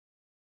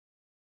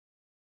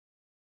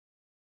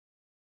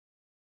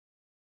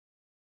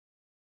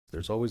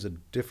There's always a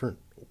different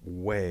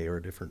way or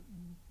a different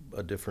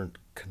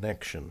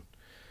connection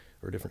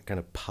or a different kind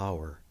of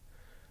power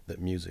that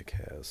music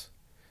has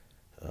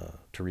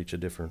to reach a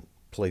different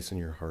place in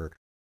your heart.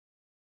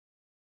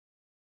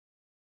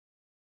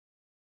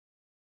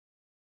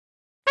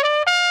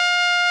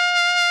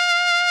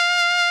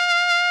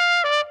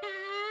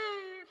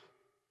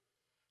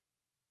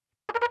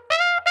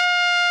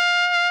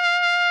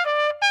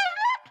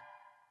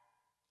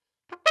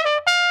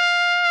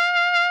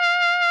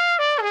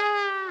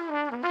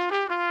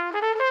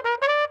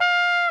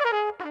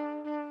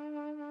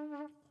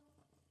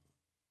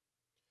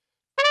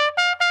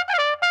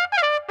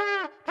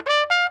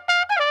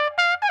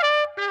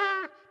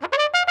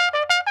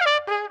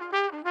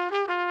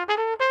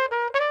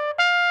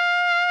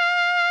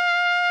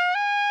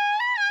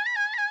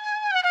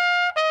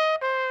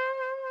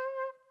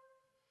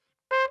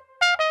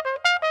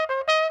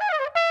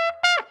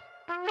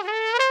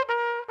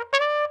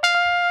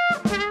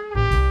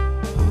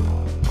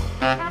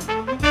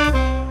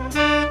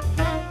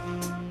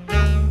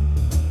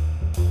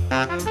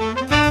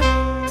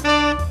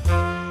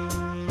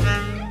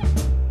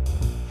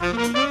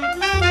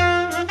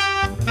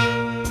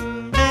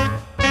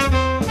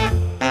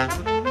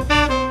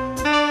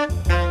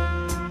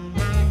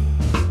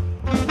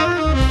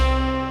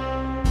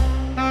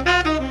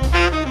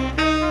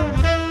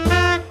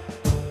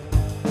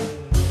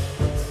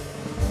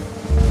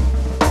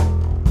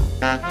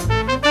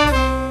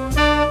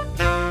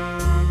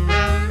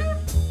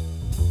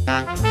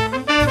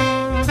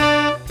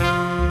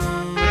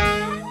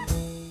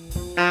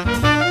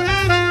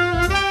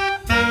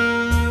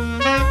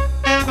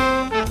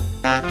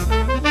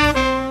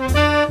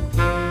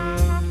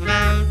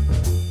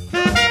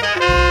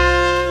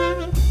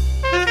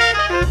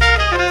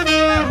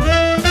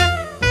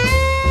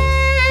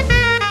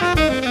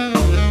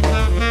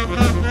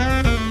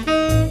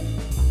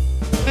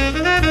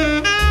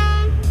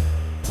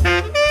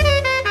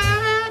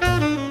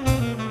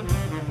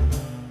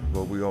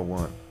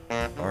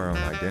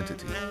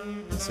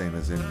 Same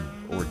as in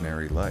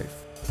ordinary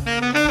life.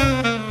 People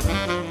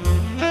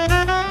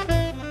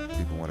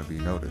want to be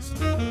noticed.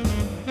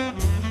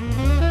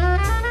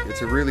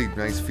 It's a really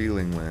nice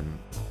feeling when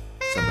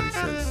somebody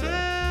says,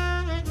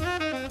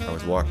 I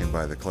was walking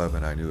by the club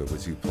and I knew it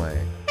was you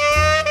playing.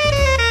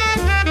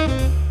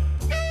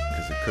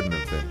 Because it couldn't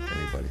have been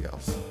anybody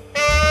else.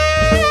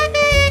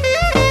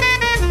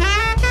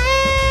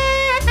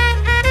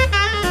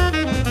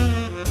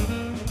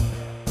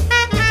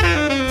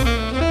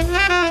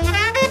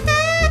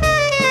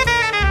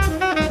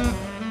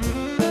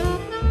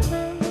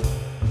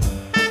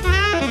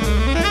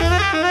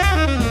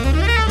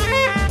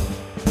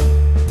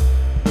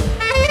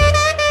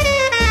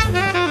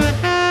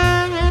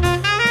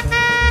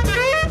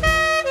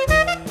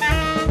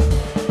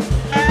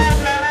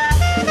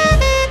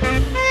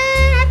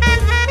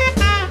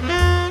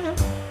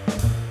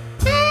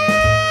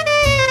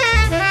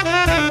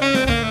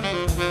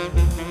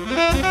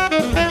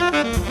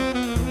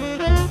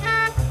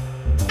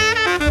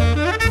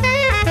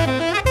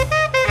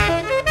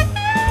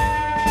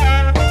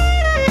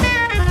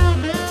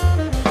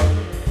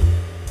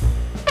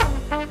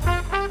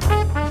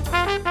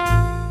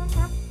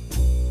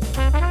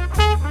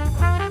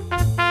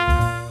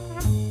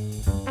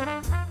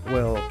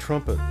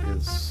 Trumpet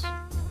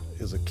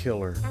is a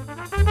killer.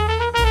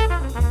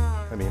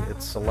 I mean,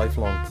 it's a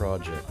lifelong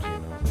project, you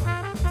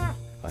know.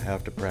 I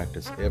have to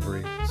practice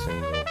every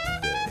single day.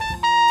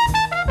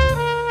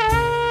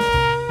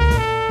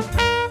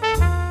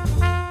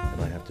 And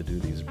I have to do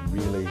these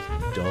really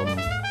dumb,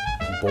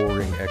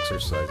 boring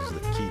exercises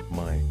that keep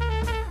my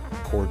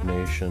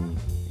coordination,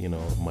 you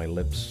know, my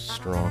lips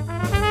strong.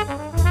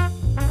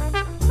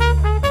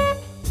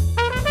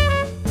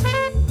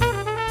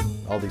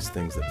 All these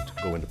things that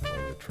go into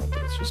playing the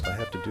trumpet. It's just I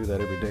have to do that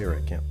every day or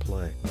I can't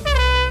play.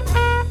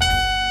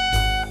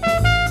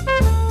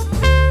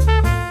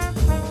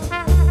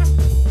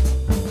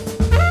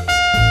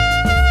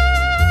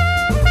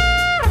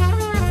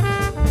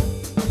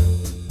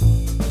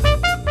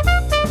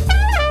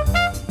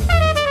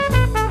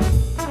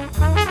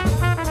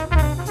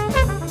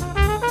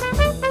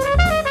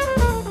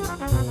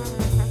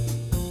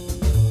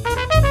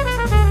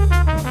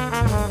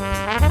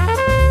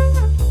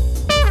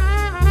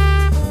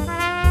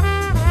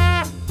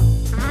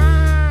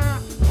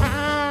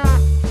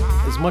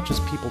 As much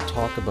as people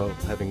talk about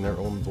having their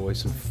own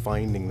voice and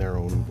finding their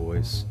own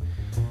voice,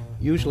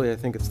 usually I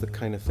think it's the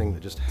kind of thing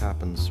that just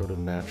happens sort of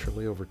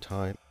naturally over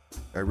time.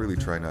 I really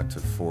try not to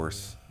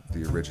force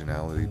the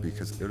originality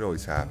because it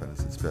always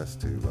happens. It's best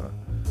to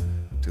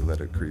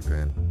let it creep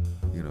in.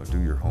 You know,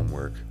 do your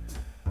homework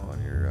on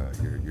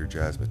your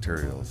jazz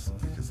materials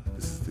because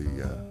this is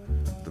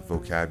the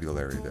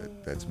vocabulary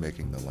that's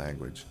making the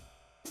language.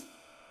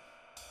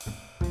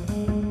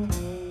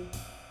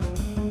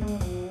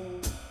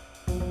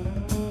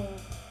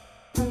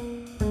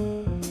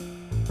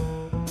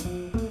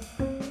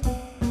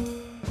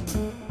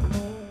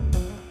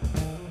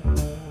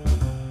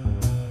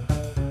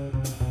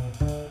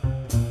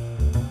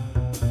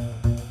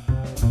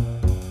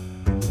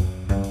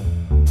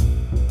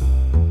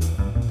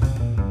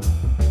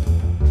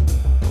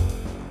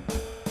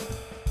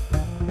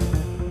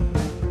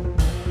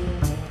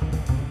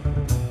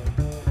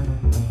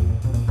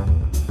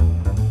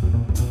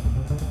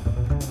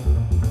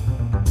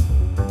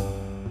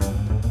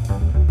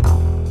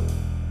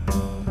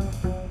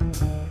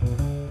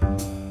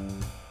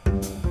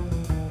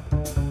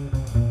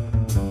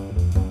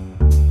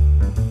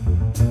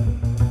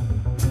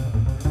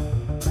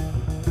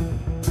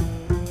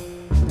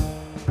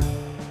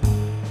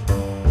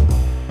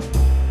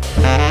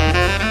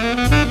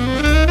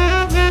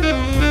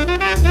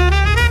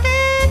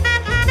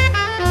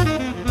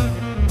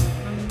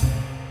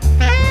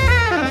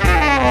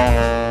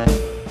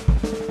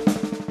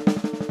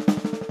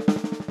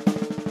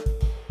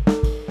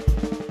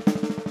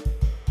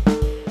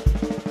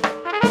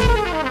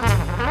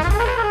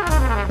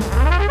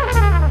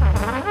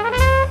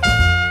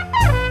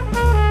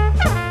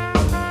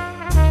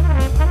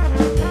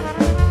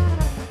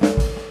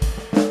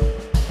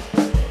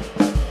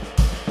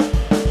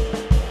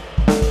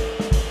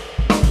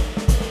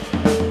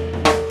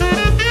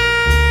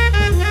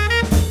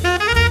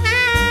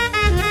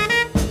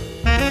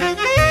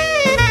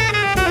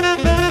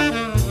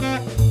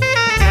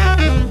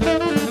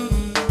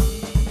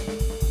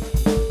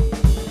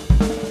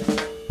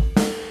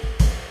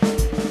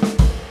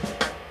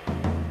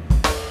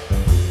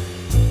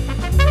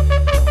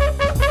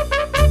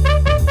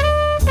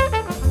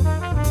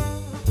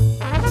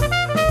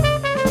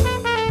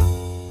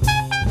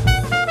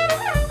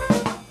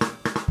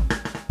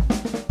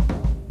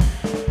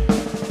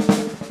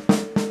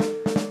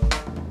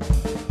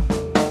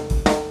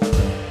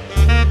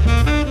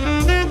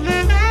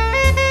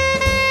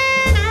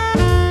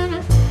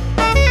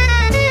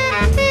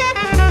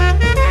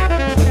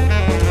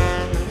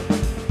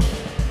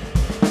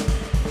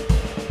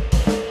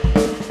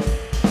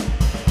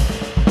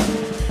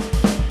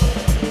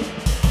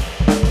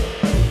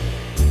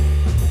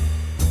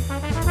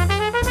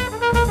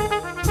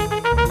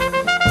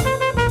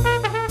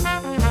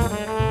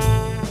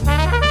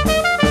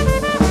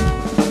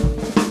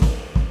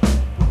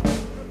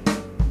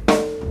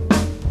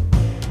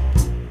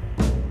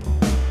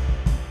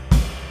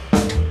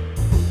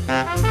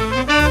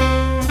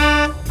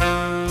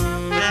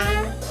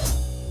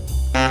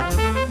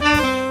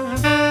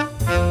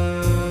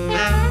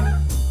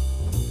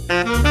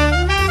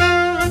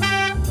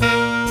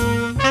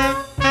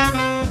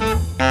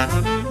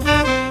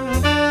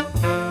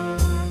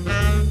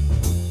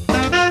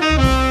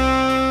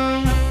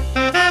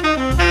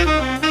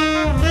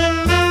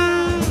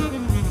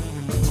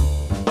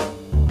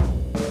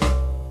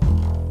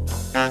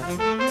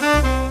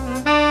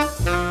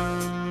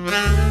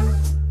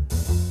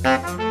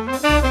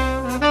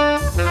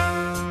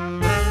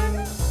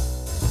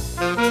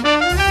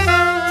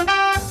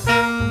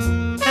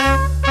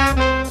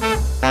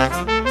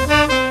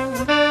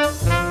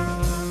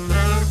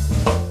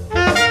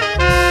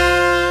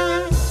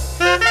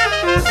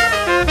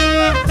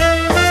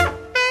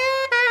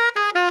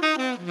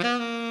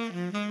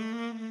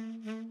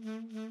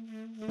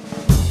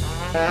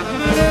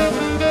 Bye.